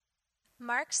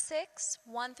Mark 6,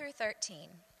 1 through 13.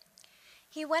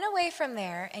 He went away from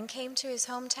there and came to his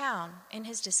hometown, and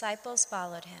his disciples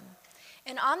followed him.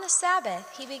 And on the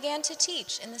Sabbath he began to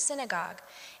teach in the synagogue,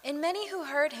 and many who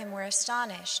heard him were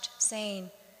astonished, saying,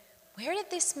 "Where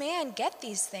did this man get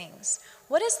these things?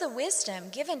 What is the wisdom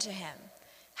given to him?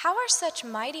 How are such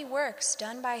mighty works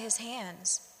done by his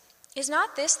hands? Is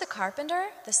not this the carpenter,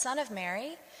 the son of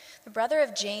Mary, the brother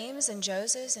of James and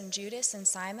Joseph and Judas and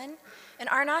Simon? And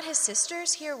are not his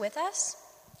sisters here with us?"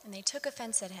 And they took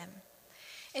offense at him.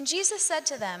 And Jesus said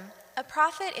to them, "A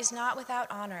prophet is not without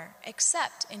honor,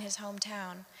 except in his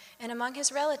hometown, and among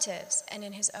his relatives, and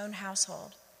in his own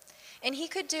household." And he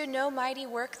could do no mighty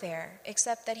work there,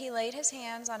 except that he laid his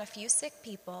hands on a few sick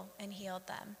people and healed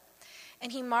them.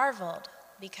 And he marveled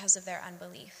because of their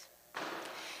unbelief.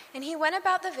 And he went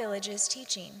about the villages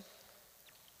teaching.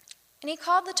 And he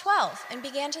called the 12 and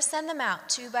began to send them out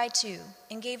 2 by 2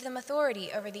 and gave them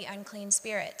authority over the unclean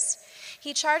spirits.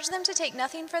 He charged them to take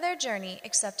nothing for their journey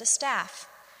except a staff,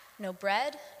 no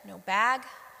bread, no bag,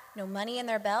 no money in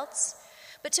their belts,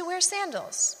 but to wear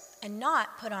sandals and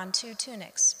not put on 2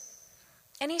 tunics.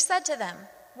 And he said to them,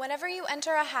 "Whenever you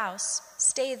enter a house,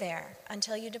 stay there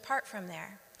until you depart from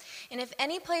there. And if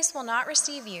any place will not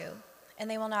receive you and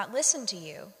they will not listen to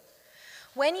you,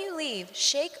 when you leave,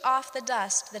 shake off the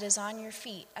dust that is on your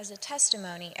feet as a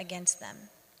testimony against them."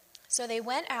 So they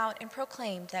went out and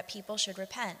proclaimed that people should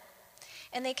repent.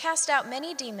 And they cast out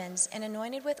many demons and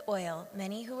anointed with oil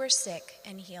many who were sick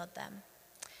and healed them.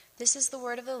 This is the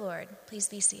word of the Lord. Please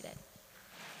be seated.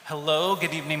 Hello,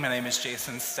 good evening. My name is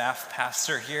Jason, staff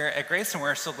pastor here at Grace, and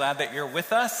we're so glad that you're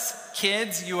with us.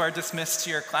 Kids, you are dismissed to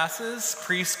your classes.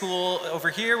 Preschool over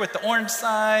here with the orange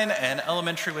sign, and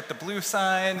elementary with the blue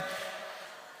sign.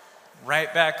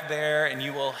 Right back there, and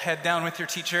you will head down with your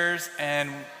teachers,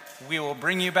 and we will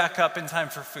bring you back up in time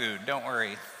for food. Don't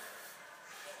worry.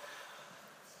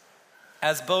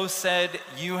 As Bo said,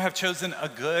 you have chosen a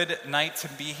good night to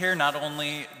be here. Not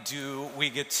only do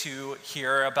we get to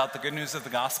hear about the good news of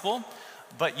the gospel,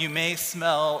 but you may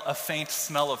smell a faint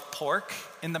smell of pork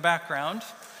in the background.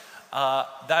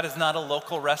 That is not a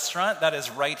local restaurant. That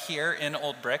is right here in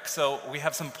Old Brick. So we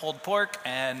have some pulled pork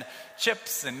and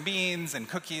chips and beans and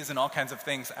cookies and all kinds of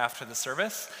things after the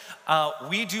service.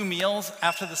 We do meals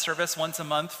after the service once a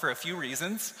month for a few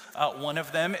reasons. One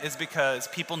of them is because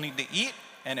people need to eat.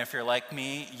 And if you're like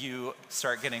me, you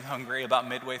start getting hungry about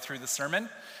midway through the sermon.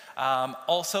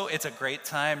 Also, it's a great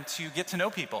time to get to know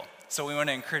people. So we want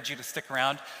to encourage you to stick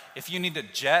around. If you need to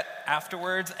jet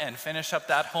afterwards and finish up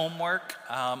that homework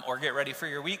or get ready for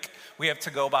your week, we have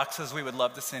to-go boxes. We would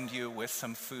love to send you with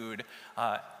some food.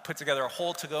 Put together a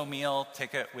whole to-go meal,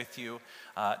 take it with you,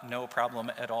 no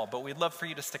problem at all. But we'd love for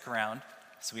you to stick around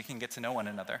so we can get to know one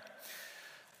another.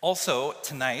 Also,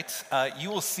 tonight, you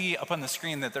will see up on the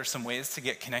screen that there's some ways to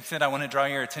get connected. I want to draw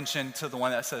your attention to the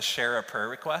one that says share a prayer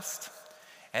request.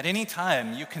 At any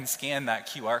time, you can scan that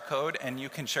QR code and you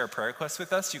can share a prayer request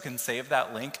with us. You can save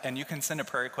that link and you can send a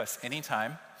prayer request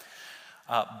anytime.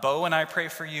 Bo and I pray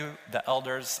for you. The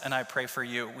elders and I pray for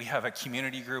you. We have a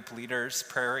community group, leaders,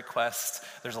 prayer requests.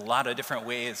 There's a lot of different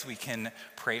ways we can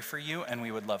pray for you, and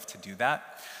we would love to do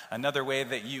that. Another way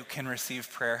that you can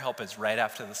receive prayer help is right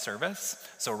after the service.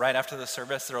 So right after the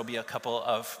service, there will be a couple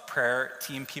of prayer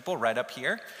team people right up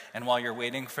here. And while you're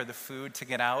waiting for the food to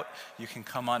get out, you can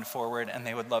come on forward, and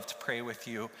they would love to pray with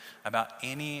you about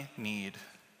any need,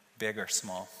 big or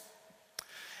small.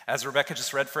 As Rebecca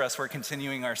just read for us, we're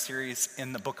continuing our series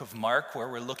in the book of Mark, where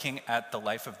we're looking at the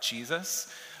life of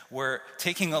Jesus. We're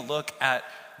taking a look at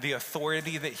the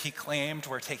authority that he claimed.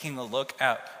 We're taking a look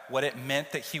at what it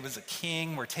meant that he was a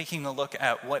king. We're taking a look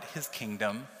at what his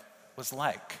kingdom was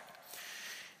like.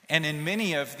 And in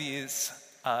many of these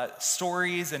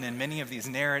stories and in many of these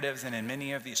narratives and in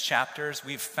many of these chapters,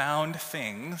 we've found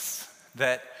things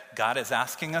that God is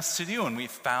asking us to do, and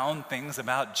we've found things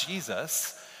about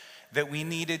Jesus that we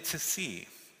needed to see.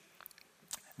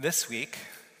 This week,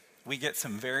 we get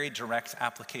some very direct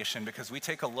application because we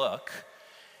take a look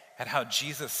at how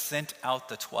Jesus sent out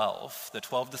the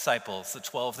 12 disciples, the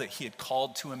 12 that he had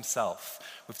called to himself.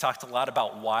 We've talked a lot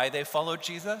about why they followed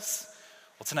Jesus.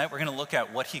 Well, tonight we're going to look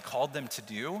at what he called them to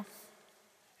do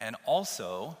and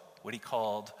also what he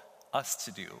called us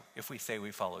to do if we say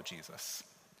we follow Jesus.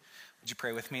 Would you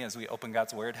pray with me as we open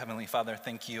God's word? Heavenly Father,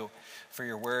 thank you for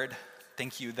your word.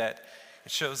 Thank you that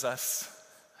it shows us,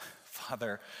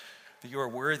 Father, that you are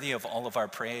worthy of all of our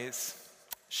praise.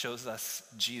 It shows us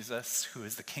Jesus, who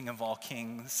is the King of all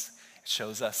kings. It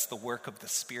shows us the work of the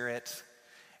Spirit,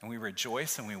 and we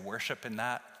rejoice and we worship in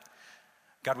that.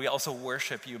 God, we also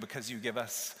worship you because you give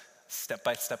us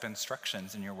step-by-step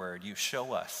instructions in your word. You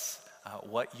show us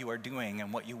what you are doing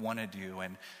and what you want to do.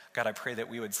 And God, I pray that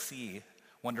we would see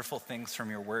wonderful things from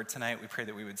your word tonight. We pray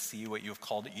that we would see what you have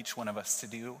called each one of us to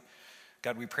do.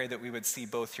 God, we pray that we would see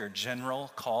both your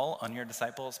general call on your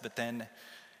disciples, but then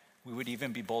we would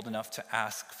even be bold enough to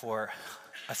ask for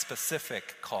a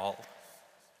specific call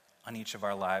on each of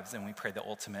our lives. And we pray that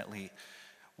ultimately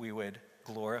we would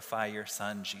glorify your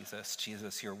Son, Jesus.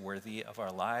 Jesus, you're worthy of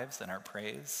our lives and our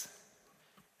praise.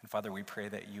 And Father, we pray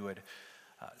that you would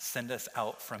send us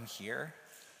out from here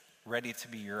ready to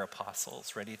be your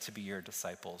apostles, ready to be your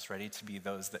disciples, ready to be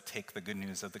those that take the good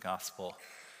news of the gospel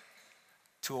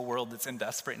to a world that's in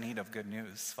desperate need of good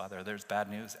news. Father, there's bad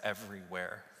news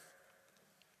everywhere.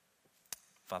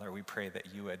 Father, we pray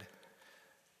that you would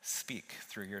speak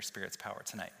through your Spirit's power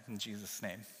tonight. In Jesus'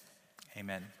 name,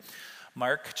 amen.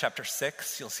 Mark chapter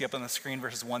 6, you'll see up on the screen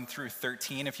verses 1 through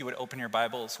 13. If you would open your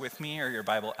Bibles with me or your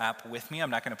Bible app with me. I'm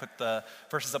not going to put the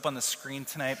verses up on the screen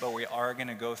tonight, but we are going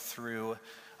to go through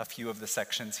a few of the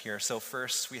sections here. So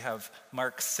first we have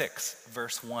Mark 6,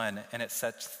 verse 1, and it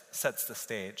sets the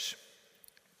stage.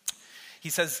 He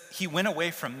says, he went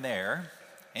away from there,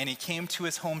 and he came to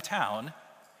his hometown,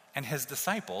 and his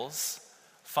disciples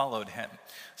followed him.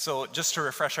 So just to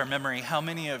refresh our memory, how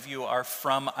many of you are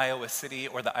from Iowa City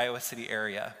or the Iowa City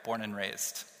area, born and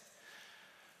raised?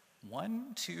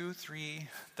 1, 2, 3,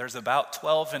 there's about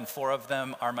 12, and 4 of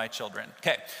them are my children.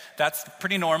 Okay, that's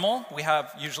pretty normal. We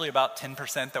have usually about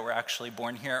 10% that were actually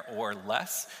born here or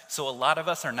less. So a lot of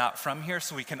us are not from here,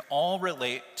 so we can all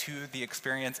relate to the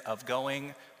experience of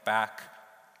going back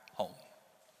home,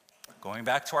 going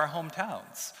back to our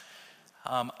hometowns.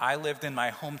 I lived in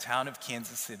my hometown of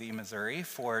Kansas City, Missouri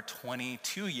for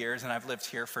 22 years, and I've lived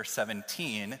here for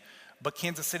 17, but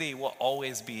Kansas City will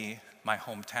always be my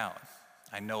hometown.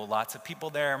 I know lots of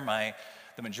people there.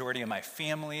 The majority of my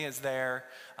family is there.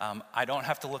 I don't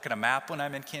have to look at a map when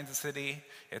I'm in Kansas City.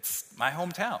 It's my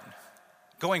hometown.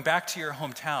 Going back to your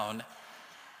hometown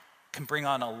can bring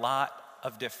on a lot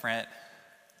of different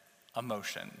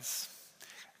emotions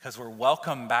because we're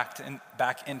welcome back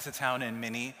into town in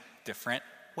many different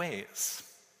ways.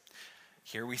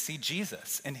 Here we see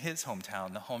Jesus in his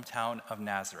hometown, the hometown of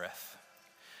Nazareth.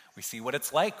 We see what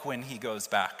it's like when he goes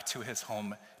back to his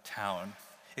hometown.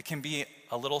 It can be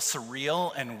a little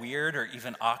surreal and weird or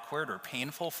even awkward or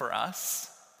painful for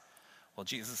us. Well,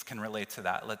 Jesus can relate to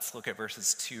that. Let's look at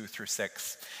verses 2 through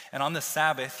 6. And on the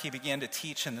Sabbath, he began to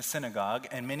teach in the synagogue,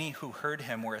 and many who heard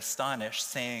him were astonished,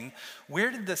 saying,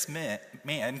 "Where did this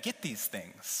man get these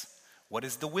things? What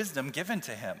is the wisdom given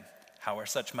to him? How are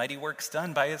such mighty works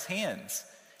done by his hands?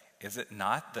 Is it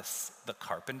not the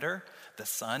carpenter, the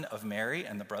son of Mary,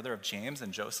 and the brother of James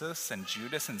and Joseph and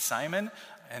Judas and Simon?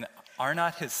 And are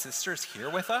not his sisters here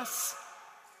with us?"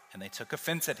 And they took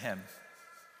offense at him.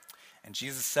 And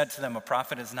Jesus said to them, "A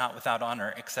prophet is not without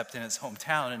honor except in his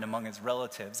hometown and among his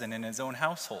relatives and in his own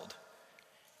household."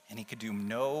 And he could do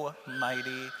no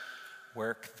mighty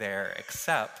work there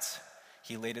except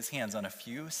he laid his hands on a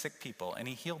few sick people and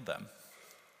he healed them.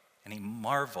 And he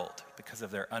marveled because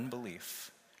of their unbelief.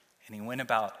 And he went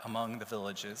about among the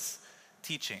villages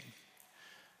teaching.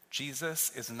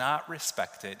 Jesus is not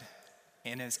respected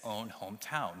in his own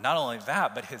hometown. Not only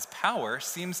that, but his power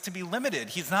seems to be limited.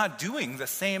 He's not doing the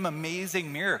same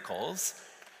amazing miracles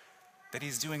that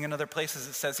he's doing in other places.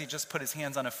 It says he just put his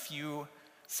hands on a few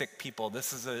sick people.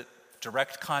 This is a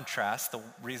direct contrast. The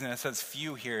reason it says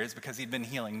few here is because he'd been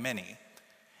healing many.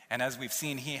 And as we've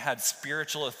seen, he had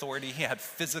spiritual authority, he had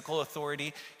physical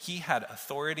authority, he had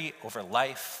authority over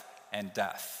life and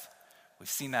death. We've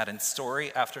seen that in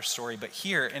story after story, but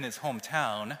here in his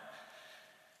hometown,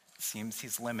 it seems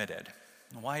he's limited.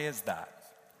 Why is that?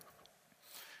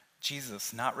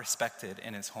 Jesus not respected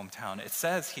in his hometown. It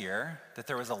says here that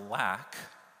there was a lack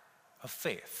of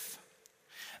faith.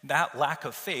 That lack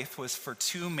of faith was for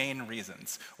two main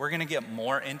reasons. We're going to get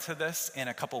more into this in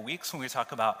a couple weeks when we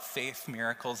talk about faith,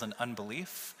 miracles, and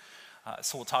unbelief.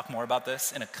 So we'll talk more about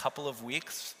this in a couple of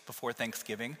weeks before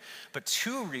Thanksgiving. But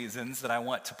two reasons that I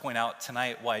want to point out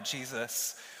tonight why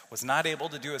Jesus was not able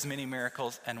to do as many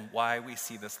miracles and why we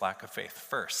see this lack of faith.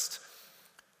 First,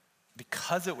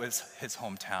 because it was his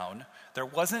hometown, there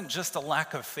wasn't just a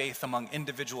lack of faith among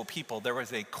individual people, there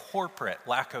was a corporate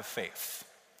lack of faith.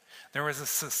 There was a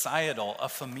societal, a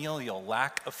familial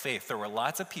lack of faith. There were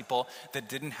lots of people that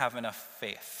didn't have enough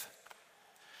faith.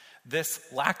 This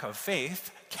lack of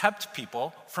faith kept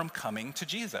people from coming to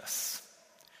Jesus.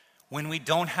 When we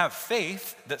don't have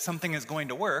faith that something is going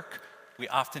to work, we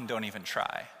often don't even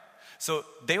try. So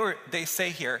they say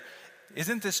here,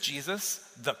 isn't this Jesus,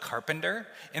 the carpenter?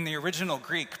 In the original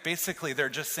Greek, basically they're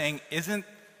just saying, isn't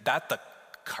that the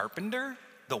carpenter?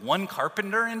 the one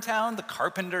carpenter in town, the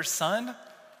carpenter's son.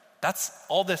 That's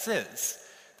all this is.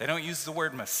 They don't use the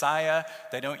word Messiah.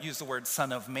 They don't use the word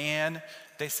Son of Man.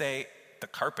 They say the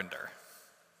carpenter.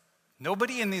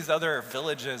 Nobody in these other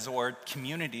villages or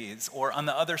communities or on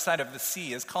the other side of the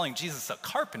sea is calling Jesus a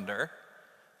carpenter,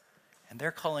 and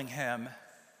they're calling him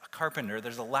a carpenter.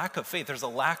 There's a lack of faith. There's a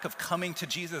lack of coming to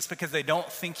Jesus because they don't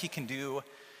think he can do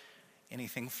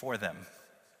anything for them.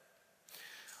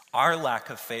 Our lack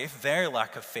of faith, their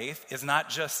lack of faith, is not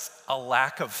just a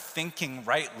lack of thinking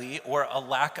rightly or a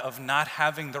lack of not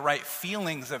having the right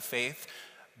feelings of faith,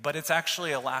 but it's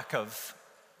actually a lack of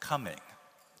coming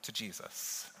to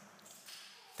Jesus.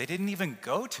 They didn't even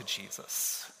go to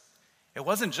Jesus. It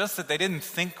wasn't just that they didn't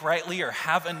think rightly or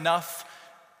have enough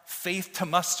faith to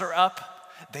muster up.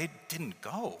 They didn't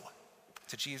go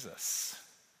to Jesus.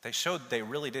 They showed they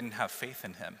really didn't have faith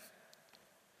in him.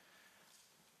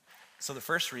 So the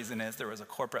first reason is there was a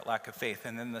corporate lack of faith.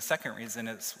 And then the second reason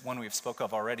is one we've spoke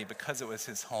of already, because it was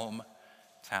his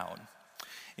hometown.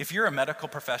 If you're a medical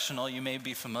professional, you may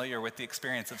be familiar with the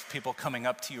experience of people coming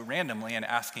up to you randomly and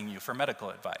asking you for medical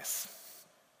advice.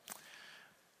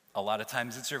 A lot of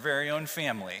times it's your very own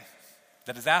family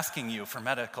that is asking you for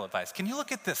medical advice. Can you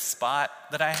look at this spot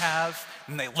that I have?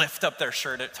 And they lift up their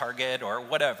shirt at Target or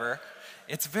whatever.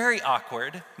 It's very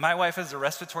awkward. My wife is a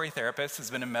respiratory therapist, has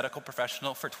been a medical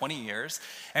professional for 20 years,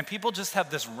 and people just have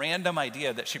this random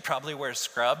idea that she probably wears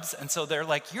scrubs, and so they're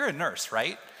like, "You're a nurse,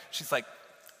 right?" She's like,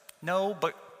 "No,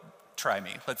 but try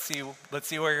me. Let's see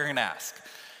what you're gonna ask."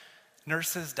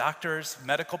 Nurses, doctors,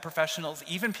 medical professionals,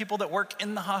 even people that work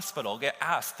in the hospital get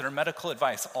asked their medical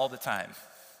advice all the time.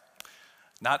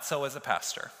 Not so as a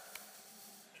pastor.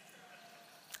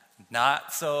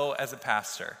 Not so as a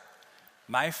pastor.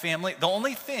 My family, the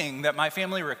only thing that my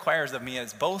family requires of me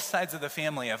is both sides of the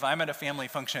family. If I'm at a family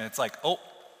function, it's like, "Oh,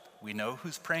 we know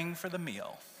who's praying for the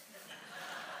meal.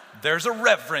 There's a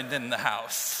reverend in the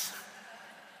house."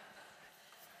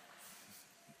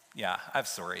 Yeah, I have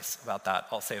stories about that.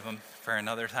 I'll save them for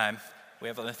another time. We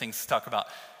have other things to talk about.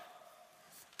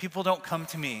 People don't come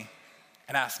to me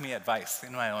and ask me advice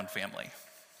in my own family.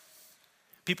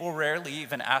 People rarely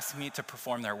even ask me to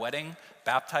perform their wedding,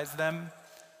 baptize them.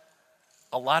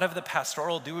 A lot of the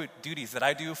pastoral duties that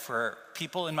I do for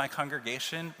people in my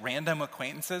congregation, random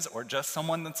acquaintances, or just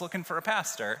someone that's looking for a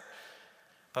pastor,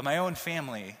 but my own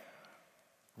family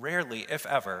rarely, if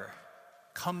ever,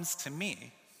 comes to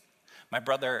me. My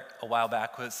brother, a while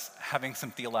back, was having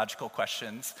some theological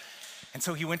questions, and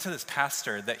so he went to this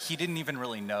pastor that he didn't even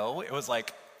really know. It was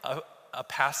like a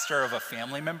pastor of a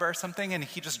family member or something, and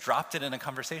he just dropped it in a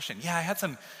conversation. "Yeah, I had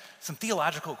some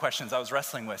theological questions I was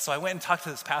wrestling with, so I went and talked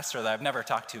to this pastor that I've never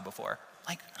talked to before."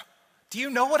 Like, do you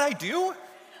know what I do?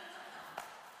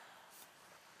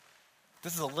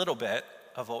 This is a little bit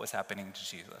of what was happening to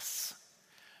Jesus.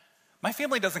 My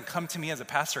family doesn't come to me as a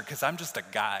pastor because I'm just a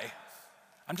guy.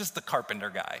 I'm just the carpenter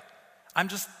guy. I'm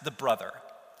just the brother.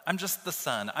 I'm just the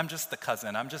son. I'm just the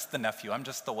cousin. I'm just the nephew. I'm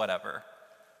just the whatever,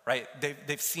 right?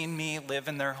 They've seen me live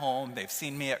in their home. They've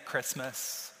seen me at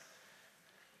Christmas.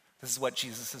 This is what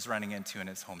Jesus is running into in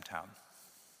his hometown.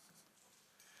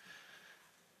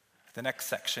 The next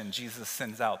section, Jesus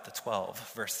sends out the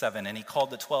 12, verse 7. "And he called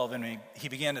the 12, and he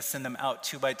began to send them out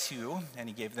 2 by 2, and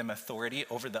he gave them authority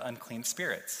over the unclean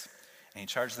spirits. And he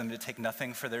charged them to take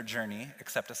nothing for their journey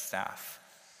except a staff.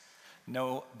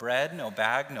 No bread, no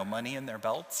bag, no money in their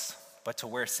belts, but to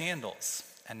wear sandals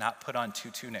and not put on 2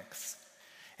 tunics.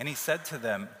 And he said to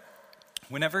them,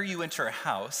 'Whenever you enter a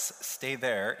house, stay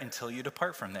there until you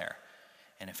depart from there.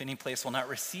 And if any place will not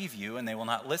receive you and they will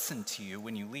not listen to you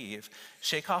when you leave,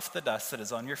 shake off the dust that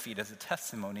is on your feet as a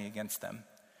testimony against them.'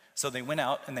 So they went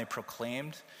out and they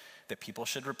proclaimed that people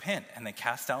should repent, and they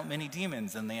cast out many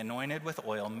demons, and they anointed with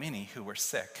oil many who were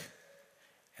sick,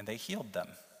 and they healed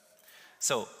them."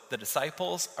 So the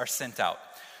disciples are sent out.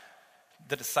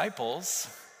 The disciples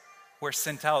were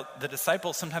sent out. The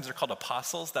disciples sometimes are called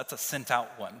apostles. That's a sent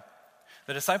out one.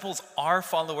 The disciples are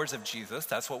followers of Jesus.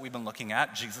 That's what we've been looking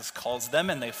at. Jesus calls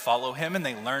them, and they follow him, and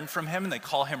they learn from him, and they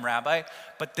call him rabbi.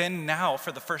 But then now,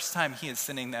 for the first time, he is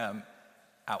sending them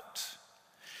out.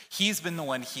 He's been the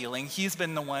one healing. He's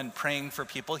been the one praying for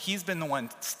people. He's been the one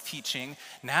teaching.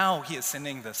 Now he is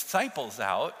sending the disciples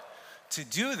out to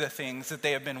do the things that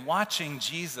they have been watching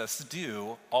Jesus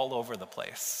do all over the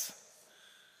place.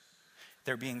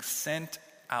 They're being sent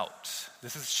out.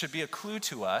 Should be a clue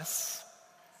to us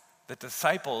that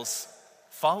disciples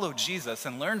follow Jesus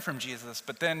and learn from Jesus,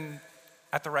 but then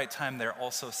at the right time, they're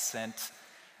also sent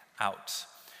out.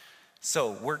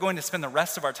 So we're going to spend the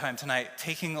rest of our time tonight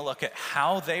taking a look at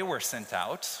how they were sent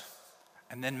out,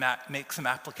 and then make some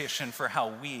application for how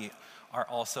we are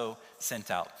also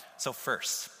sent out. So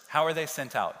first, how are they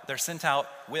sent out? They're sent out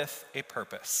with a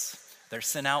purpose. They're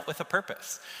sent out with a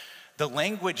purpose. The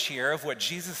language here of what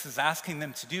Jesus is asking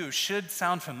them to do should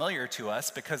sound familiar to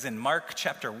us because in Mark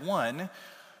chapter 1,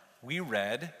 we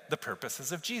read the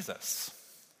purposes of Jesus.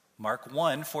 Mark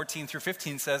 1, 14 through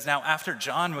 15 says, "Now after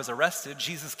John was arrested,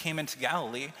 Jesus came into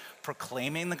Galilee,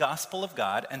 proclaiming the gospel of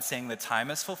God and saying, 'The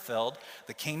time is fulfilled,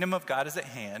 the kingdom of God is at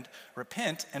hand.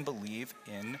 Repent and believe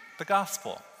in the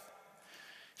gospel.'"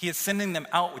 He is sending them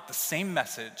out with the same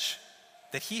message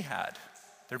that he had.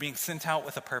 They're being sent out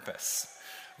with a purpose.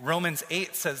 Romans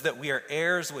 8 says that we are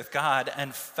heirs with God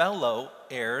and fellow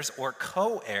heirs or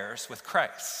co-heirs with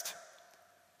Christ.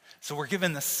 So we're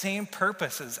given the same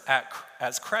purposes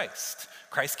as Christ.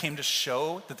 Christ came to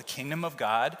show that the kingdom of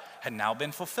God had now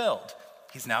been fulfilled.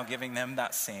 He's now giving them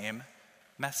that same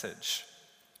message.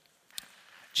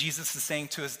 Jesus is saying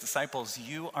to his disciples,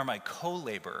 "You are my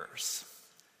co-laborers."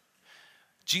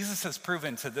 Jesus has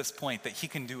proven to this point that he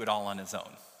can do it all on his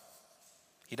own.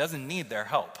 He doesn't need their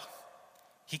help.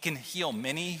 He can heal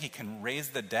many. He can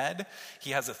raise the dead.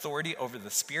 He has authority over the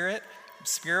spirit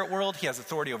world. He has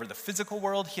authority over the physical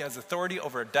world. He has authority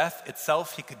over death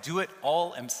itself. He could do it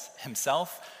all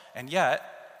himself. And yet,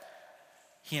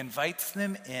 he invites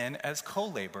them in as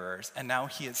co-laborers, and now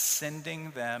he is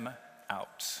sending them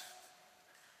out.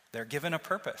 They're given a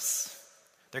purpose.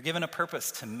 They're given a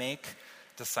purpose to make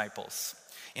disciples.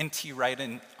 N.T. Wright,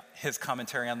 in his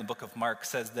commentary on the book of Mark,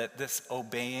 says that this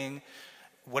obeying,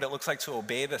 what it looks like to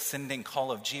obey the sending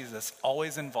call of Jesus,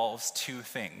 always involves two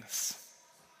things.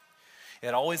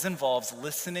 It always involves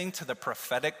listening to the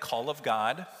prophetic call of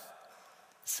God,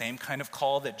 same kind of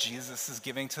call that Jesus is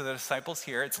giving to the disciples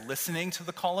here. It's listening to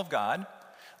the call of God,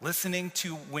 listening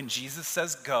to when Jesus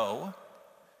says go,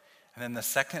 and then the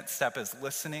second step is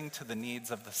listening to the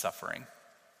needs of the suffering.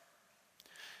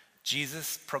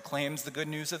 Jesus proclaims the good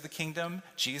news of the kingdom.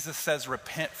 Jesus says,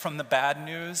 repent from the bad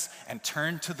news and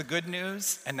turn to the good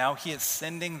news. And now he is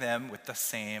sending them with the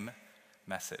same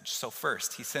message. So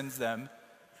first, he sends them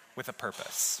with a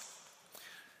purpose.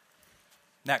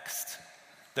 Next,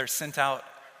 they're sent out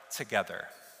together.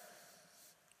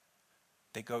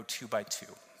 They go 2 by 2.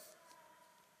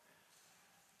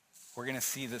 We're going to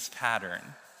see this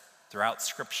pattern throughout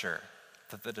Scripture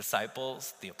that the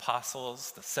disciples, the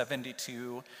apostles, the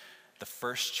 72, the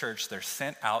first church, they're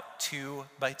sent out 2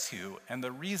 by 2, and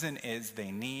the reason is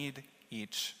they need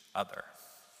each other.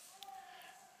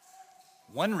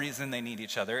 One reason they need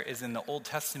each other is in the Old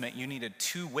Testament, you needed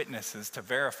 2 witnesses to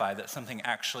verify that something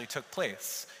actually took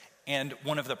place. And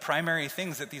one of the primary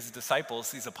things that these disciples,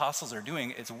 these apostles are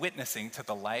doing is witnessing to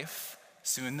the life,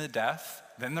 soon the death,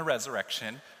 then the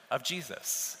resurrection of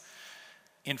Jesus.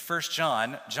 In 1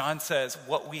 John, John says,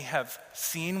 what we have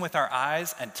seen with our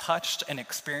eyes and touched and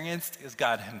experienced is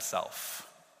God himself.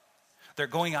 They're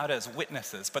going out as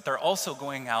witnesses, but they're also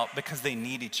going out because they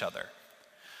need each other.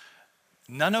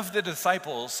 None of the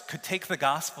disciples could take the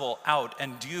gospel out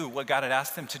and do what God had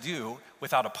asked them to do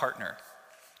without a partner.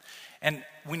 And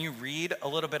when you read a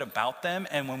little bit about them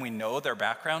and when we know their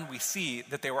background, we see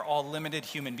that they were all limited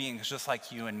human beings just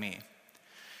like you and me.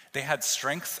 They had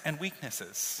strengths and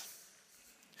weaknesses.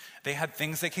 They had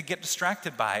things they could get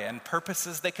distracted by and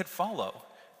purposes they could follow.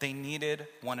 They needed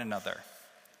one another.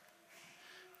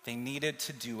 They needed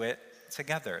to do it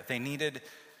together. They needed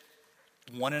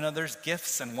one another's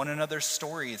gifts and one another's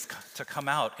stories to come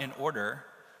out in order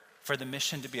for the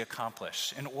mission to be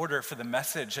accomplished, in order for the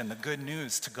message and the good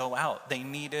news to go out. They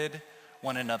needed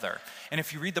one another. And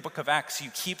if you read the book of Acts, you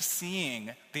keep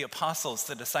seeing the apostles,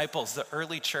 the disciples, the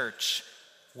early church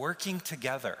working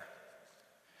together,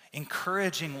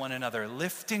 encouraging one another,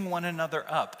 lifting one another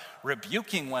up,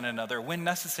 rebuking one another when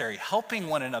necessary, helping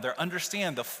one another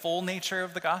understand the full nature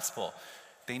of the gospel.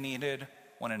 They needed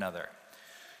one another.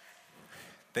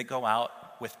 They go out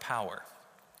with power.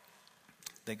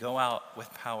 They go out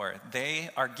with power. They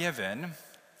are given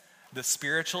the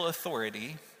spiritual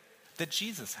authority that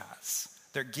Jesus has.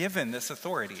 They're given this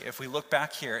authority. If we look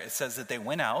back here, it says that they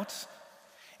went out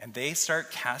and they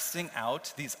start casting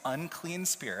out these unclean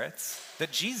spirits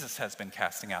that Jesus has been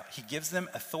casting out. He gives them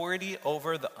authority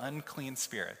over the unclean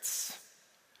spirits.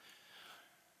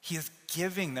 He is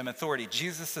giving them authority.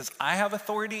 Jesus says, I have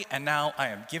authority, and now I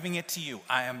am giving it to you.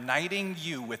 I am knighting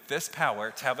you with this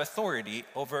power to have authority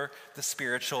over the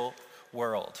spiritual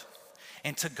world.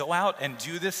 And to go out and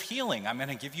do this healing, I'm going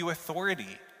to give you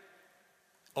authority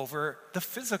over the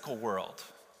physical world.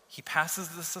 He passes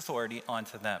this authority on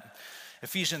to them.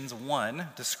 Ephesians 1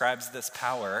 describes this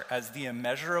power as the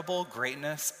immeasurable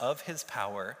greatness of his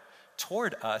power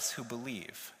toward us who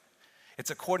believe. It's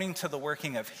according to the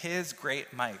working of his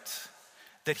great might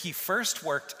that he first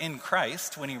worked in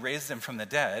Christ when he raised him from the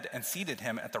dead and seated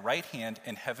him at the right hand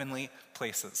in heavenly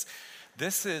places.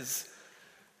 This is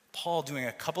Paul doing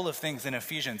a couple of things in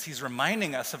Ephesians. He's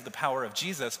reminding us of the power of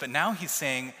Jesus, but now he's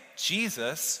saying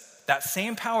Jesus, that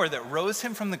same power that rose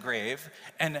him from the grave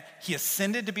and he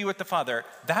ascended to be with the Father,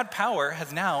 that power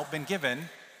has now been given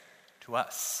to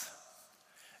us.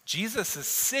 Jesus is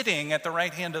sitting at the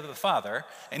right hand of the Father,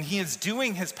 and he is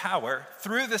doing his power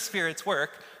through the Spirit's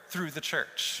work through the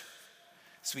church.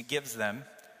 So he gives them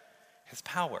his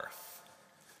power.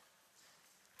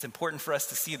 It's important for us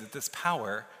to see that this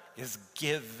power is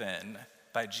given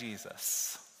by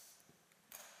Jesus.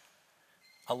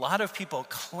 A lot of people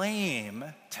claim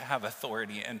to have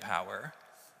authority and power.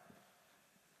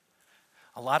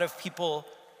 A lot of people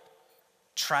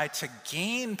try to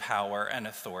gain power and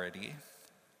authority,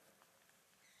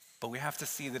 but we have to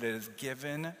see that it is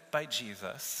given by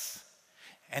Jesus,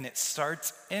 and it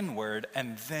starts inward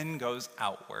and then goes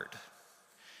outward.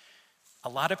 A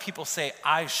lot of people say,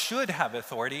 I should have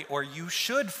authority, or you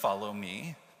should follow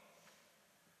me.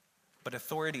 But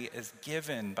authority is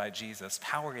given by Jesus.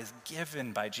 Power is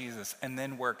given by Jesus and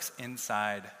then works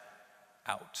inside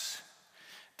out.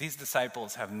 These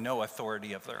disciples have no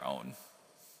authority of their own.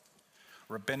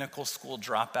 Rabbinical school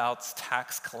dropouts,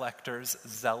 tax collectors,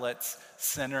 zealots,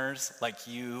 sinners like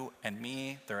you and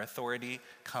me, their authority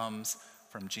comes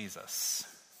from Jesus.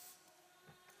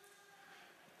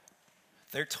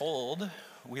 They're told,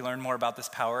 we learn more about this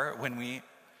power when we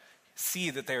see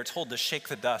that they are told to shake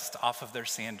the dust off of their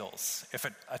sandals if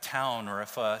a town or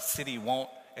if a city won't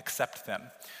accept them.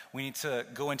 We need to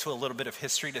go into a little bit of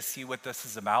history to see what this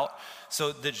is about.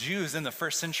 So the Jews in the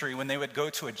first century, when they would go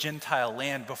to a Gentile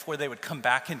land, before they would come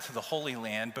back into the Holy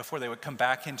Land, before they would come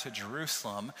back into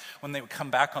Jerusalem, when they would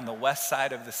come back on the west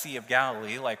side of the Sea of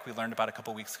Galilee, like we learned about a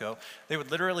couple weeks ago, they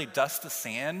would literally dust the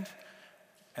sand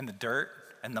and the dirt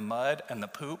and the mud and the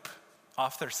poop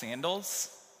off their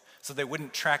sandals so they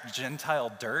wouldn't track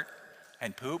Gentile dirt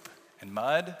and poop and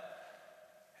mud and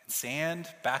sand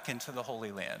back into the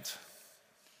Holy Land.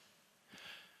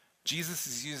 Jesus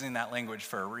is using that language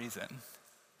for a reason,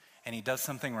 and he does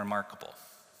something remarkable.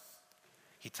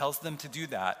 He tells them to do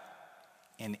that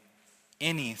in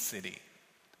any city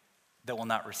that will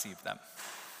not receive them.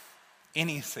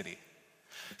 Any city.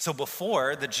 So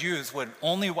before, the Jews would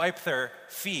only wipe their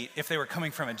feet if they were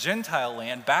coming from a Gentile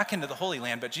land back into the Holy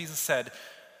Land, but Jesus said,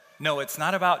 no, it's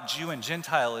not about Jew and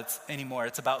Gentile anymore.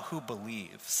 It's about who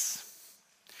believes.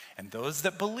 And those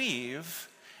that believe,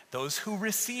 those who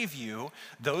receive you,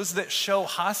 those that show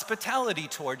hospitality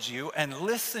towards you and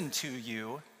listen to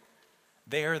you,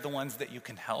 they are the ones that you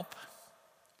can help.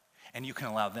 And you can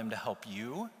allow them to help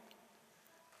you.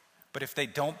 But if they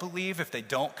don't believe, if they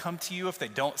don't come to you, if they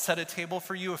don't set a table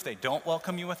for you, if they don't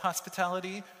welcome you with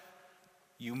hospitality,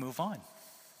 you move on.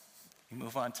 You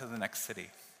move on to the next city.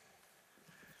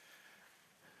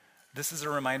 This is a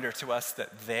reminder to us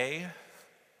that they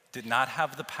did not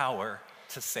have the power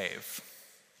to save.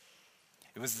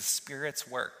 It was the Spirit's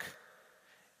work.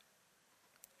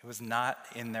 It was not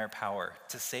in their power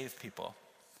to save people.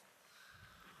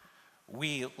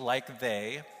 We, like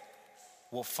they,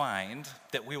 will find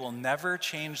that we will never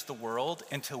change the world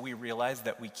until we realize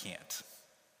that we can't.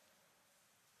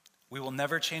 We will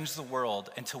never change the world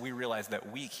until we realize that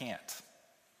we can't.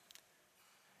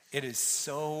 It is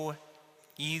so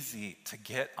easy to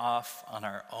get off on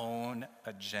our own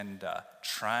agenda,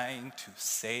 trying to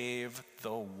save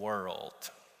the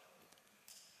world.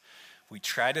 We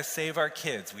try to save our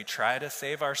kids, we try to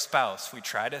save our spouse, we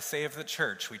try to save the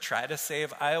church, we try to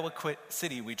save Iowa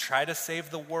City, we try to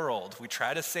save the world, we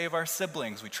try to save our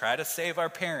siblings, we try to save our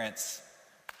parents.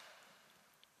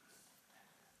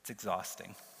 It's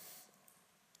exhausting.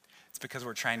 It's because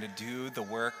we're trying to do the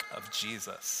work of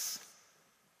Jesus.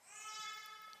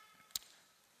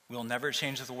 We'll never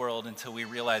change the world until we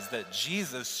realize that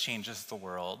Jesus changes the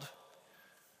world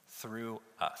through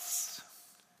us.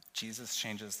 Jesus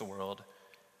changes the world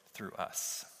through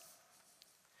us.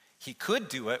 He could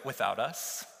do it without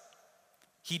us.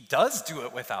 He does do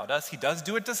it without us. He does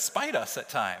do it despite us at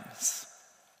times.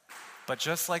 But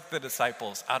just like the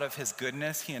disciples, out of his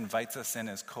goodness, he invites us in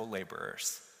as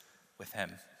co-laborers with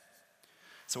him.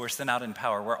 So we're sent out in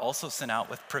power. We're also sent out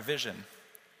with provision.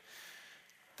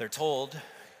 They're told,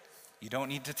 you don't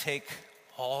need to take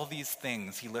all these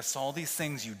things. He lists all these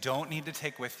things you don't need to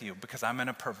take with you because I'm going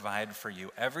to provide for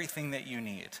you everything that you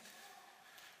need.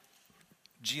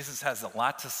 Jesus has a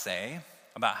lot to say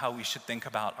about how we should think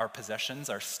about our possessions,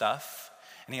 our stuff,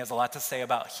 and he has a lot to say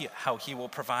about how he will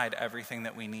provide everything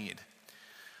that we need.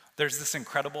 There's this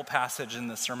incredible passage in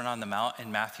the Sermon on the Mount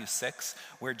in Matthew 6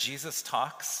 where Jesus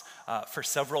talks for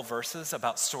several verses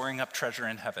about storing up treasure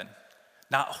in heaven,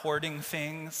 not hoarding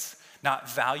things, not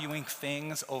valuing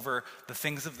things over the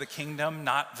things of the kingdom,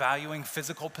 not valuing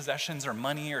physical possessions or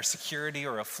money or security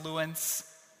or affluence,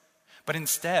 but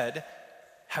instead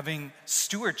having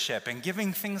stewardship and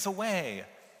giving things away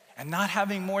and not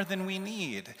having more than we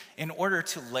need in order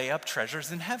to lay up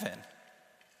treasures in heaven.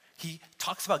 He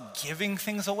talks about giving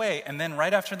things away, and then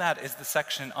right after that is the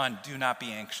section on do not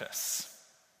be anxious.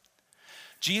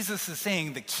 Jesus is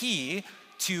saying the key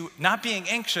to not being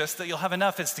anxious that you'll have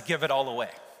enough is to give it all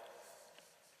away.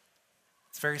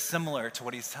 It's very similar to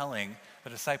what he's telling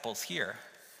the disciples here.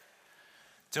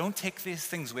 Don't take these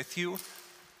things with you.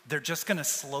 They're just going to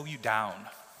slow you down.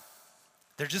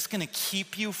 They're just going to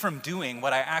keep you from doing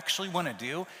what I actually want to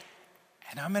do,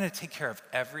 and I'm going to take care of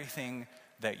everything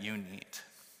that you need.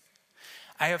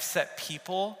 I have set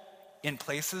people in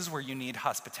places where you need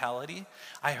hospitality.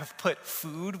 I have put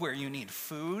food where you need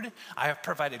food. I have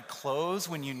provided clothes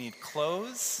when you need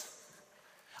clothes.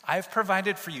 I have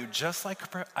provided for you just like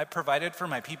I provided for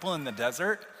my people in the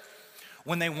desert.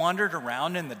 When they wandered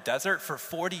around in the desert for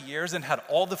 40 years and had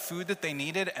all the food that they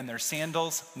needed and their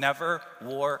sandals never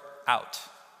wore out.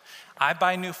 I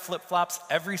buy new flip-flops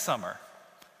every summer.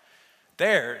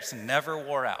 Theirs never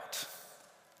wore out.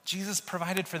 Jesus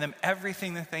provided for them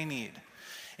everything that they need.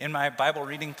 In my Bible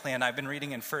reading plan, I've been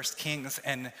reading in 1 Kings,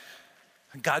 and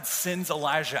God sends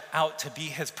Elijah out to be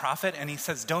his prophet, and he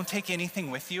says, don't take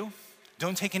anything with you.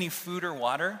 Don't take any food or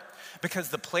water, because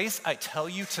the place I tell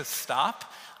you to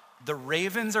stop, the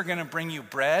ravens are going to bring you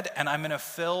bread, and I'm going to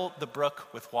fill the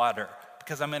brook with water,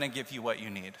 because I'm going to give you what you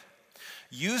need.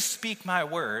 You speak my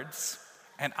words,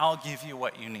 and I'll give you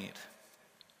what you need.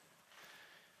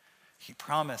 He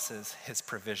promises his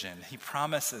provision. He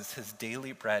promises his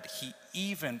daily bread. He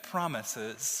even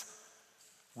promises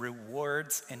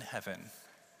rewards in heaven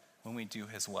when we do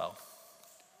his will.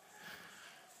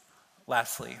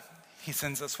 Lastly, he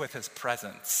sends us with his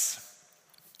presence.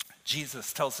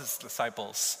 Jesus tells his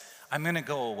disciples, I'm going to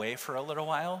go away for a little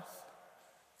while.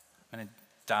 I'm going to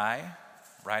die,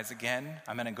 rise again.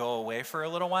 I'm going to go away for a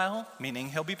little while, meaning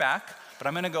he'll be back, but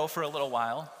I'm going to go for a little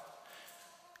while.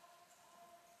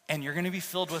 And you're going to be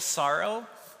filled with sorrow,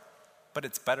 but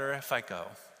it's better if I go,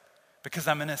 because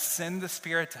I'm going to send the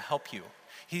Spirit to help you.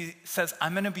 He says,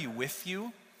 I'm going to be with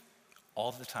you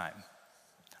all the time.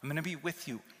 I'm going to be with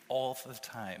you all the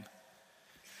time.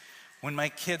 When my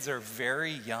kids are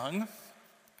very young,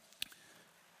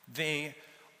 they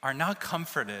are not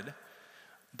comforted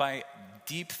by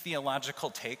deep theological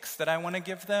takes that I want to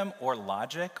give them, or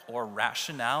logic, or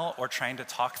rationale, or trying to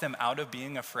talk them out of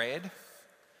being afraid.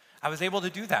 I was able to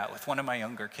do that with one of my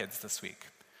younger kids this week.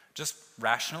 Just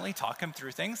rationally talk him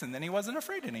through things, and then he wasn't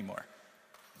afraid anymore.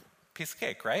 Piece of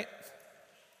cake, right?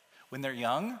 When they're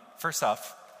young, first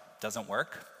off, doesn't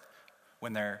work.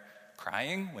 When they're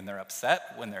crying, when they're upset,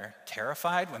 when they're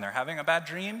terrified, when they're having a bad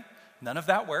dream, none of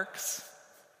that works.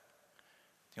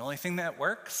 The only thing that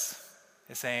works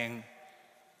is saying,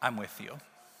 I'm with you.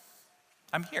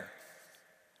 I'm here.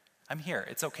 I'm here.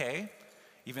 It's okay.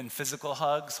 Even physical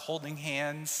hugs, holding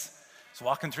hands. I was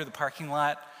walking through the parking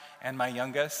lot, and my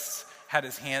youngest had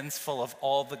his hands full of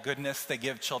all the goodness they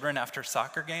give children after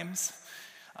soccer games.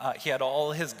 He had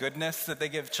all his goodness that they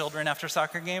give children after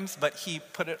soccer games, but he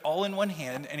put it all in one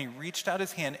hand, and he reached out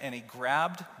his hand, and he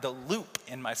grabbed the loop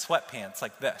in my sweatpants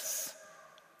like this.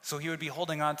 So he would be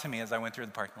holding on to me as I went through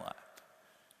the parking lot.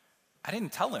 I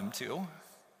didn't tell him to.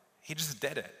 He just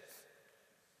did it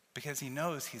because he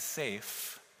knows he's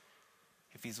safe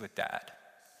if he's with Dad.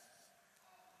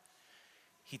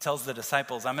 He tells the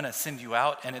disciples, I'm going to send you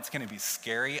out, and it's going to be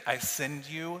scary. I send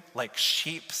you like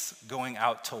sheep's going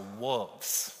out to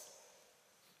wolves.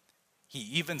 He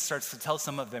even starts to tell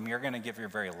some of them, you're going to give your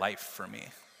very life for me.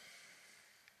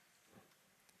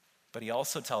 But he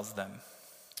also tells them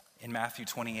in Matthew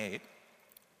 28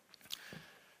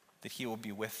 that he will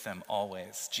be with them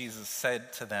always. Jesus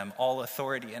said to them, all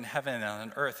authority in heaven and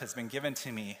on earth has been given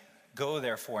to me. Go,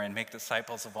 therefore, and make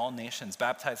disciples of all nations,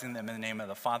 baptizing them in the name of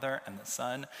the Father and the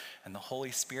Son and the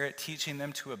Holy Spirit, teaching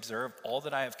them to observe all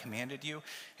that I have commanded you.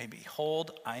 And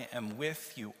behold, I am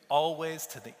with you always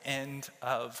to the end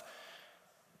of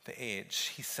the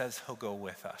age. He says he'll go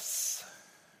with us.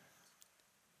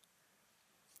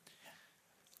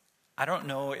 I don't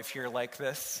know if you're like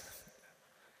this,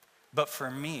 but for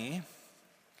me,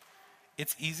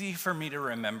 it's easy for me to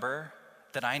remember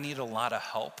that I need a lot of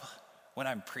help when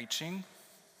I'm preaching,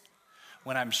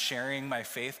 when I'm sharing my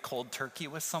faith cold turkey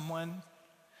with someone,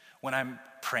 when I'm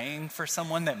praying for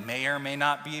someone that may or may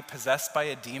not be possessed by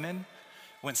a demon,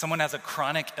 When someone has a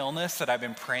chronic illness that I've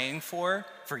been praying for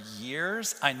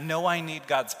years, I know I need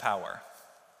God's power.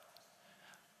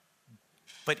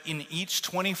 But in each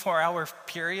 24-hour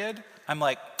period, I'm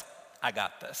like, I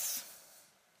got this.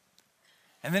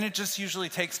 And then it just usually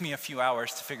takes me a few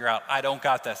hours to figure out, I don't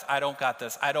got this, I don't got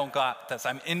this, I don't got this,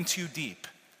 I'm in too deep.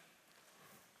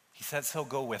 He says he'll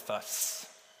go with us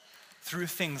through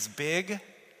things big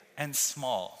and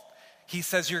small. He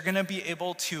says you're gonna be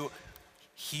able to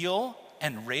heal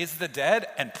and raise the dead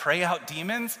and pray out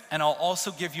demons, and I'll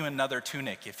also give you another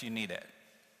tunic if you need it.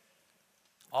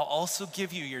 I'll also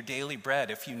give you your daily bread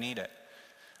if you need it.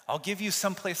 I'll give you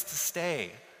someplace to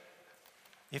stay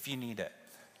if you need it.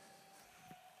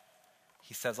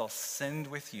 He says, I'll send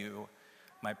with you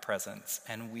my presence,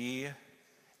 and we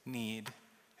need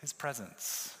his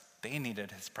presence. They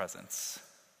needed his presence.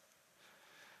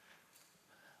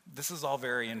 This is all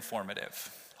very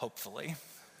informative, hopefully,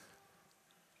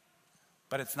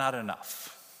 but it's not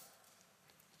enough.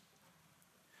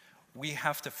 We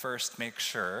have to first make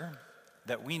sure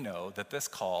that we know that this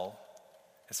call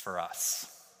is for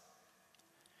us.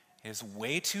 It is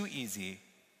way too easy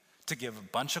to give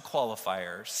a bunch of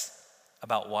qualifiers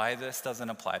about why this doesn't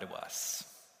apply to us.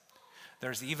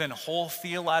 There's even whole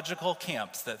theological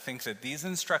camps that think that these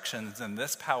instructions and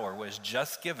this power was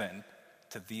just given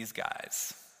to these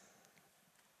guys.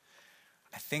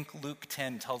 I think Luke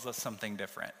 10 tells us something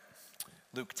different.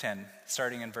 Luke 10,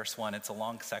 starting in verse 1, it's a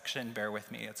long section, bear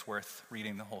with me, it's worth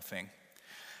reading the whole thing.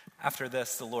 After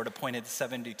this, the Lord appointed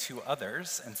 72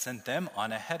 others and sent them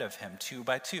on ahead of him, 2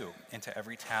 by 2, into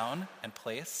every town and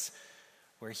place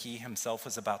where he himself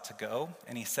was about to go.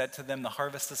 And he said to them, the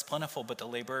harvest is plentiful, but the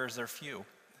laborers are few.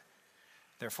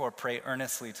 Therefore, pray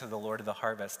earnestly to the Lord of the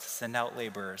harvest to send out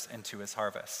laborers into his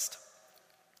harvest.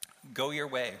 Go your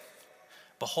way.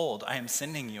 Behold, I am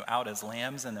sending you out as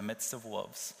lambs in the midst of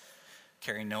wolves.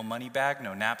 Carry no money bag,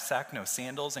 no knapsack, no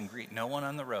sandals, and greet no one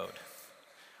on the road.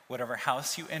 Whatever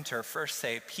house you enter, first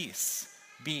say, peace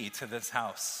be to this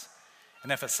house.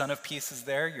 And if a son of peace is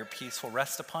there, your peace will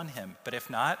rest upon him. But if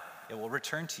not, it will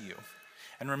return to you.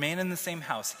 And remain in the same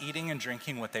house, eating and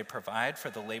drinking what they provide, for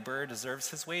the laborer deserves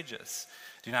his wages.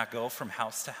 Do not go from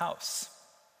house to house.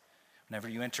 Whenever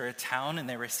you enter a town and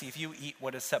they receive you, eat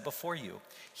what is set before you.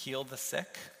 Heal the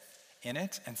sick in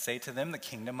it, and say to them, the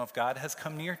kingdom of God has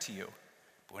come near to you.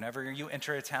 But whenever you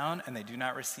enter a town and they do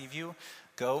not receive you,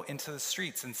 go into the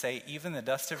streets and say, even the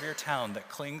dust of your town that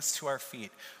clings to our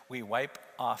feet, we wipe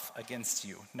off against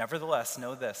you. Nevertheless,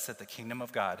 know this, that the kingdom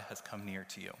of God has come near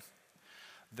to you.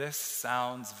 This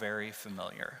sounds very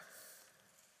familiar.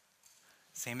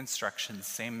 Same instructions,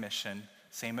 same mission,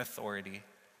 same authority,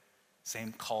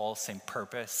 same call, same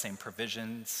purpose, same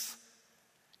provisions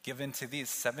given to these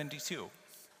 72.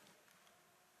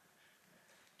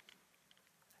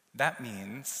 That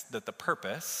means that the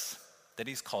purpose that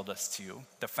he's called us to,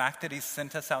 the fact that he's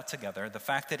sent us out together, the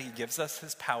fact that he gives us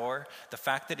his power, the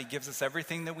fact that he gives us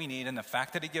everything that we need, and the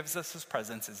fact that he gives us his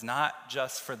presence is not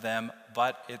just for them,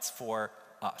 but it's for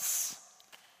us.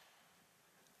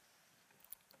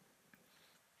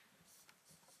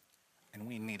 And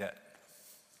we need it.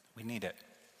 We need it.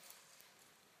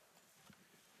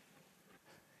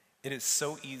 It is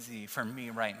so easy for me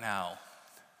right now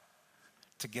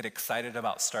to get excited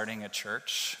about starting a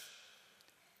church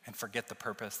and forget the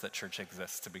purpose that church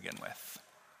exists to begin with.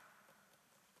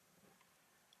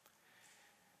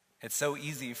 It's so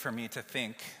easy for me to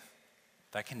think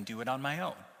that I can do it on my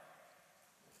own.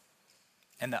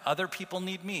 And that other people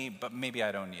need me, but maybe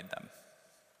I don't need them.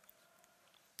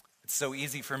 It's so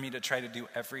easy for me to try to do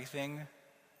everything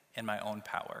in my own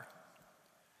power.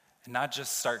 And not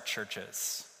just start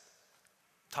churches,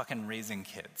 talking raising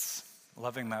kids,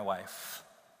 loving my wife.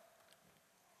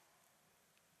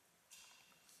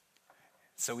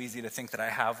 It's so easy to think that I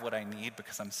have what I need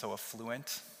because I'm so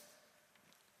affluent.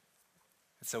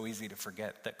 It's so easy to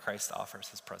forget that Christ offers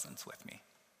his presence with me.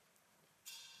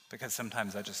 Because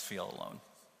sometimes I just feel alone.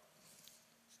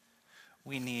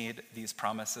 We need these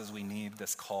promises. We need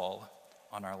this call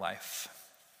on our life.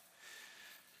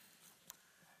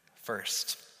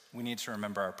 First, we need to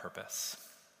remember our purpose.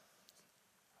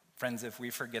 Friends, if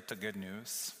we forget the good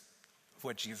news of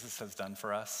what Jesus has done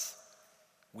for us,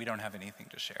 we don't have anything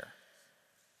to share.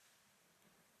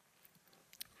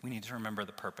 We need to remember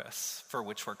the purpose for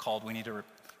which we're called. We need to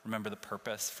remember the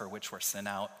purpose for which we're sent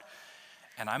out.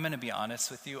 And I'm going to be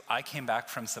honest with you, I came back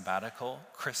from sabbatical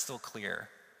crystal clear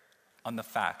on the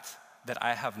fact that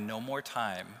I have no more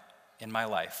time in my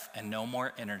life and no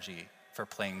more energy for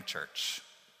playing church.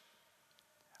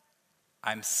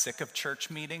 I'm sick of church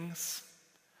meetings.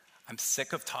 I'm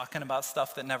sick of talking about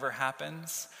stuff that never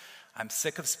happens. I'm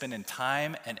sick of spending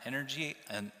time and energy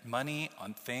and money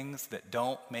on things that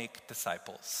don't make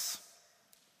disciples.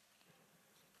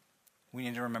 We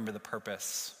need to remember the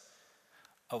purpose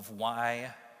of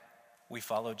why we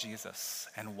follow Jesus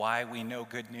and why we know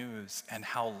good news and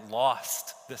how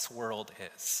lost this world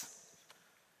is.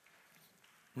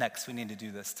 Next, we need to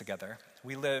do this together.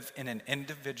 We live in an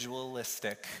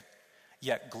individualistic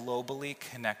yet globally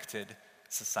connected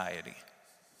society.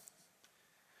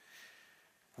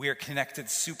 We are connected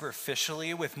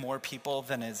superficially with more people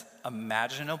than is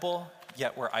imaginable,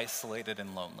 yet we're isolated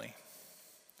and lonely.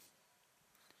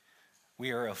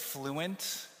 We are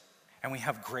affluent and we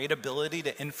have great ability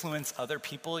to influence other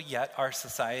people, yet our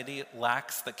society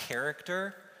lacks the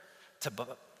character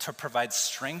to provide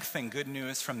strength and good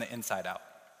news from the inside out.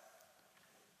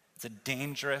 It's a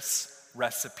dangerous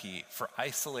recipe for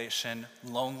isolation,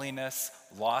 loneliness,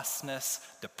 lostness,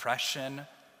 depression.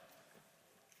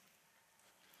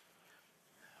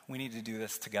 We need to do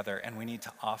this together, and we need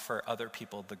to offer other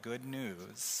people the good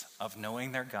news of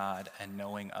knowing their God and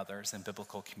knowing others in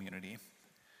biblical community.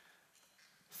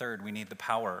 Third, we need the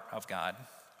power of God.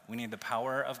 We need the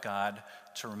power of God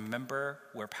to remember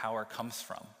where power comes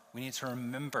from. We need to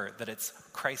remember that it's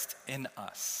Christ in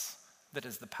us that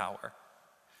is the power.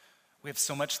 We have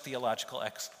so much theological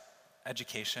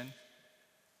education.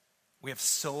 We have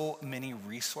so many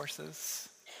resources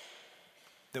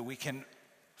that we can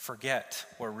forget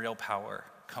where real power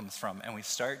comes from, and we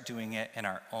start doing it in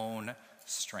our own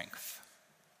strength.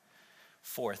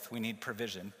 Fourth, we need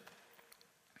provision.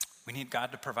 We need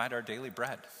God to provide our daily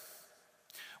bread.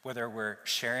 Whether we're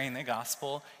sharing the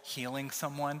gospel, healing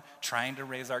someone, trying to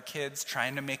raise our kids,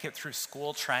 trying to make it through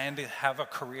school, trying to have a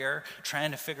career, trying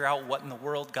to figure out what in the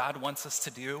world God wants us to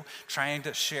do, trying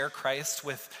to share Christ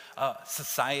with a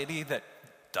society that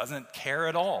doesn't care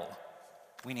at all.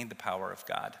 We need the power of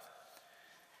God.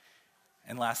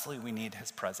 And lastly, we need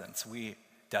his presence. We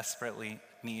desperately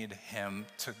need him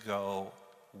to go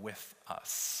with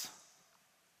us.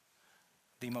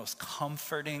 The most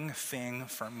comforting thing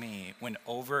for me when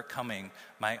overcoming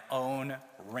my own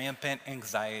rampant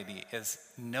anxiety is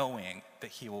knowing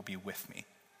that he will be with me.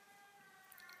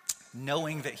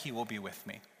 Knowing that he will be with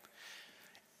me.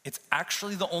 It's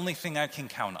actually the only thing I can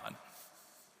count on,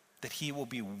 that he will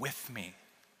be with me.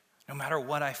 No matter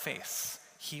what I face,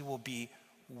 he will be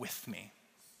with me.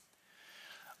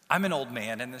 I'm an old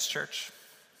man in this church.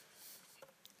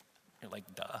 You're like,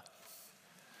 duh.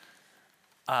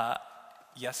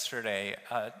 Yesterday,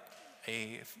 a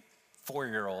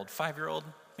 4-year-old, 5-year-old,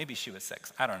 maybe she was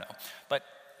 6, I don't know. But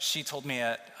she told me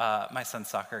at my son's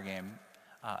soccer game,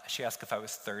 she asked if I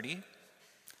was 30,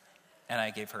 and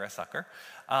I gave her a sucker.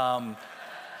 But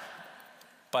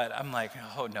I'm like,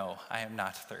 oh no, I am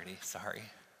not 30, sorry.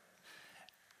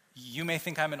 You may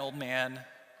think I'm an old man.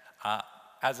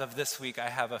 As of this week, I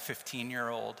have a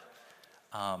 15-year-old.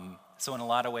 So in a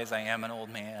lot of ways, I am an old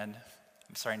man.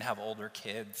 I'm starting to have older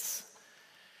kids.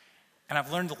 And I've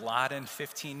learned a lot in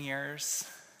 15 years,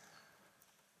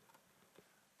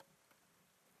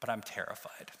 but I'm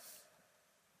terrified.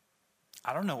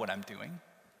 I don't know what I'm doing.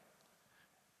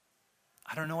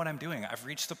 I've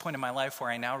reached the point in my life where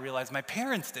I now realize my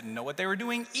parents didn't know what they were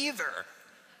doing either.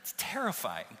 It's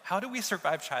terrifying. How do we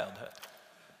survive childhood?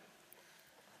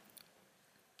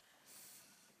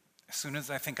 As soon as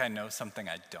I think I know something,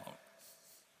 I don't.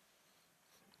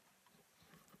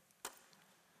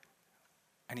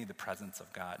 I need the presence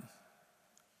of God.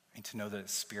 I need to know that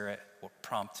his Spirit will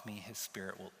prompt me, his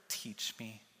Spirit will teach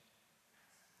me.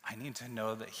 I need to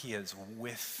know that he is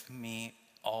with me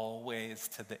always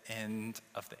to the end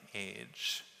of the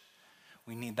age.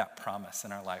 We need that promise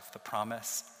in our life, the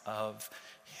promise of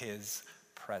his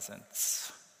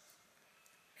presence.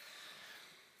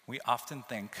 We often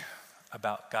think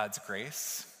about God's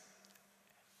grace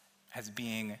as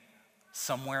being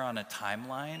somewhere on a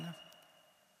timeline,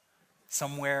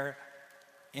 somewhere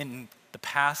in the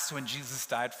past when Jesus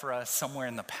died for us, somewhere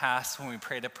in the past when we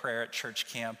prayed a prayer at church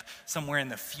camp, somewhere in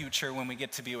the future when we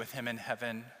get to be with him in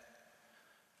heaven.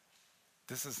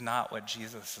 This is not what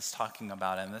Jesus is talking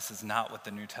about, and this is not what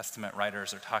the New Testament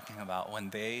writers are talking about when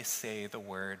they say the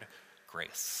word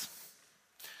grace.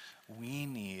 We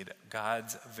need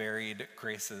God's varied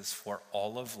graces for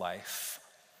all of life,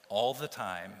 all the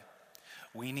time.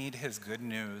 We need his good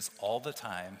news all the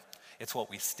time. It's what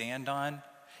we stand on.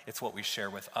 It's what we share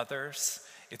with others.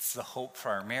 It's the hope for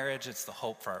our marriage. It's the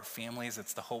hope for our families.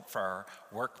 It's the hope for our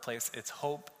workplace. It's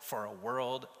hope for a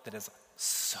world that is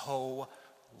so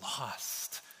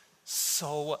lost,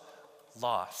 so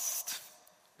lost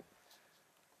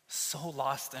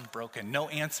and broken. No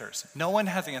answers. No one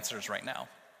has answers right now.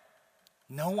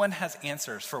 No one has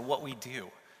answers for what we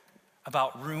do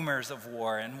about rumors of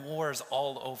war and wars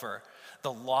all over,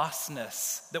 the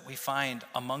lostness that we find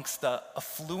amongst the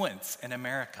affluence in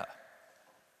America.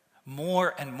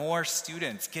 More and more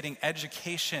students getting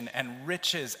education and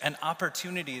riches and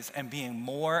opportunities and being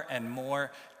more and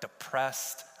more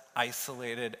depressed,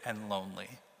 isolated, and lonely.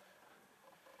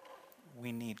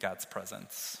 We need God's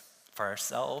presence for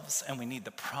ourselves, and we need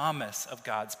the promise of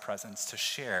God's presence to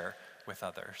share with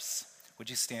others. Would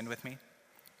you stand with me?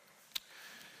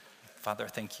 Father,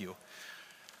 thank you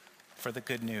for the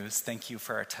good news. Thank you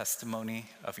for our testimony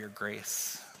of your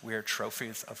grace. We are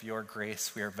trophies of your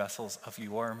grace. We are vessels of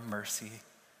your mercy.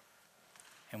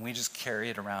 And we just carry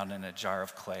it around in a jar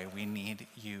of clay. We need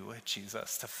you,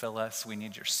 Jesus, to fill us. We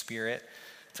need your Spirit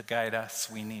to guide us.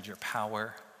 We need your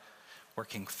power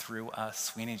working through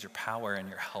us. We need your power and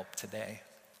your help today.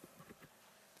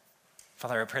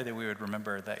 Father, I pray that we would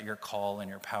remember that your call and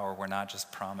your power were not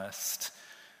just promised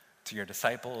to your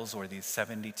disciples or these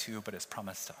 72, but is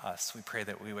promised to us. We pray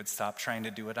that we would stop trying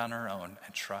to do it on our own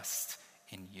and trust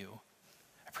in you.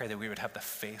 I pray that we would have the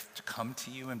faith to come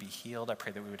to you and be healed. I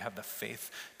pray that we would have the faith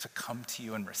to come to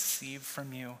you and receive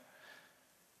from you.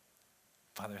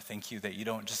 Father, thank you that you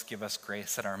don't just give us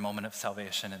grace at our moment of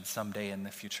salvation and someday in the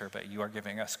future, but you are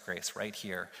giving us grace right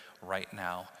here, right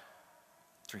now,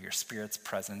 through your Spirit's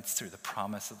presence, through the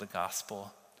promise of the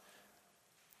gospel,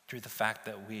 through the fact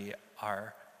that we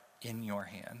are in your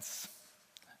hands.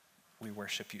 We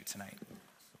worship you tonight.